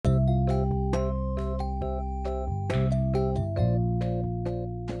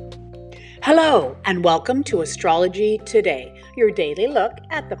Hello, and welcome to Astrology Today, your daily look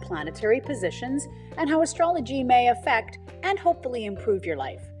at the planetary positions and how astrology may affect and hopefully improve your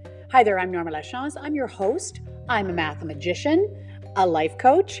life. Hi there, I'm Norma Lachance. I'm your host. I'm a mathematician, a life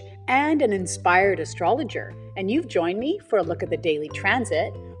coach, and an inspired astrologer. And you've joined me for a look at the daily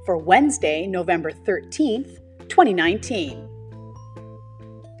transit for Wednesday, November 13th, 2019.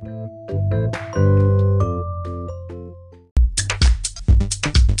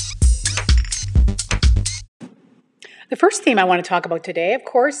 The first theme I want to talk about today, of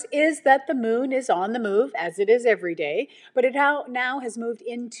course, is that the moon is on the move, as it is every day, but it now has moved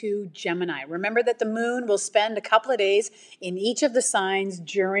into Gemini. Remember that the moon will spend a couple of days in each of the signs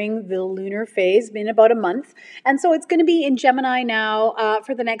during the lunar phase, in about a month, and so it's going to be in Gemini now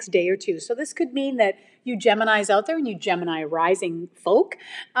for the next day or two. So this could mean that you Geminis out there and you Gemini rising folk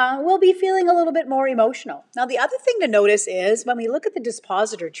will be feeling a little bit more emotional. Now, the other thing to notice is when we look at the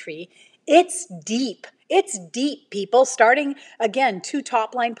dispositor tree, it's deep. It's deep, people, starting, again, two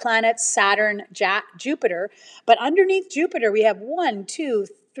top-line planets, Saturn, Jupiter. But underneath Jupiter, we have 1, 2,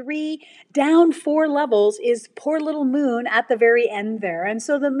 3, down 4 levels is poor little moon at the very end there. And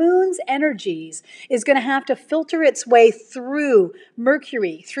so the moon's energies is going to have to filter its way through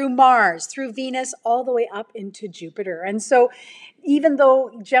Mercury, through Mars, through Venus, all the way up into Jupiter. And so even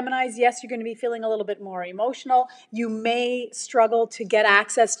though Geminis, yes, you're going to be feeling a little bit more emotional, you may struggle to get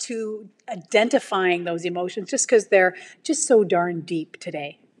access to identifying those emotions just because they're just so darn deep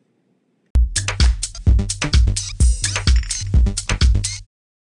today.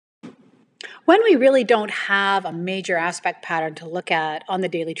 When we really don't have a major aspect pattern to look at on the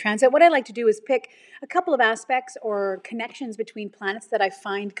daily transit, what I like to do is pick a couple of aspects or connections between planets that I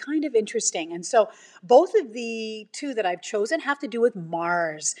find kind of interesting. And so both of the two that I've chosen have to do with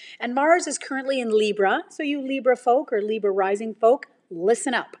Mars. And Mars is currently in Libra. So you Libra folk or Libra rising folk,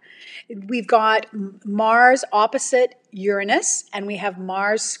 listen up. We've got Mars opposite Uranus, and we have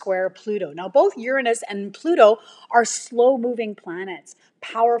Mars square Pluto. Now, both Uranus and Pluto are slow-moving planets,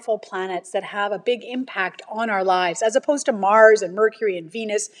 powerful planets that have a big impact on our lives, as opposed to Mars and Mercury and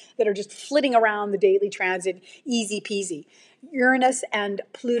Venus that are just flitting around the daily transit, easy peasy. Uranus and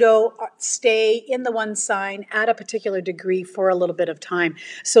Pluto stay in the one sign at a particular degree for a little bit of time.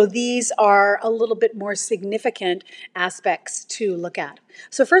 So these are a little bit more significant aspects to look at.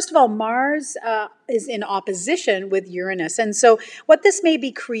 So first of all, Mars is in opposition with Uranus. And so what this may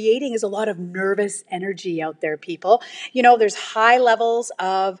be creating is a lot of nervous energy out there, people. You know, there's high levels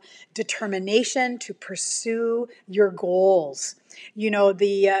of determination to pursue your goals. You know,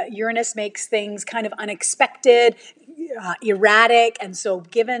 the Uranus makes things kind of unexpected, erratic, and so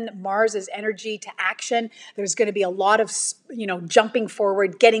given Mars's energy to action, there's going to be a lot of, jumping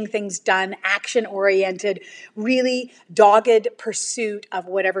forward, getting things done, action-oriented, really dogged pursuit of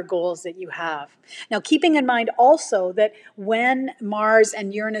whatever goals that you have. Now, keeping in mind also that when Mars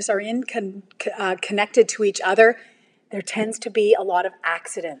and Uranus are connected to each other, there tends to be a lot of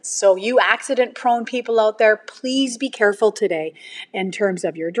accidents. So you accident-prone people out there, please be careful today in terms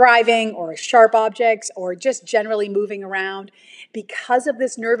of your driving or sharp objects or just generally moving around. Because of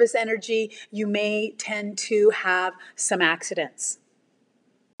this nervous energy, you may tend to have some accidents.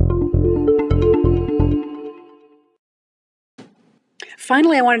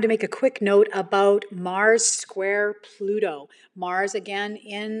 Finally, I wanted to make a quick note about Mars square Pluto. Mars, again,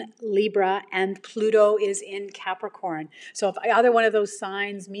 in Libra, and Pluto is in Capricorn. So if either one of those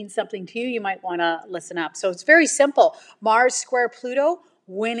signs means something to you, you might want to listen up. So it's very simple. Mars square Pluto,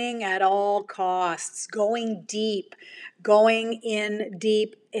 winning at all costs, going in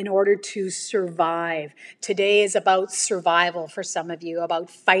deep in order to survive. Today is about survival for some of you, about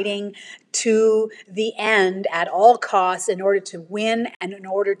fighting to the end at all costs in order to win and in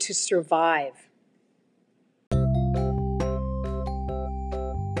order to survive.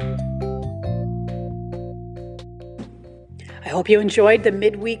 I hope you enjoyed the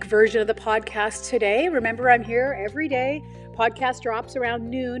midweek version of the podcast today. Remember, I'm here every day. Podcast drops around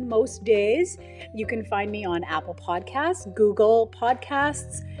noon most days. You can find me on Apple Podcasts, Google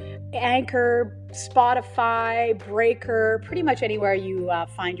Podcasts, Anchor, Spotify, Breaker, pretty much anywhere you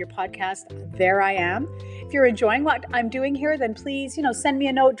find your podcast, there I am. If you're enjoying what I'm doing here, then please, send me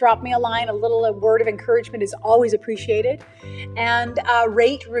a note, drop me a line. A word of encouragement is always appreciated. And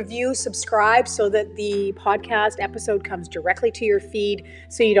rate, review, subscribe so that the podcast episode comes directly to your feed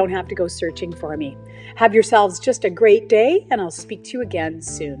so you don't have to go searching for me. Have yourselves just a great day, and I'll speak to you again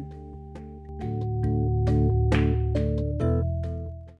soon.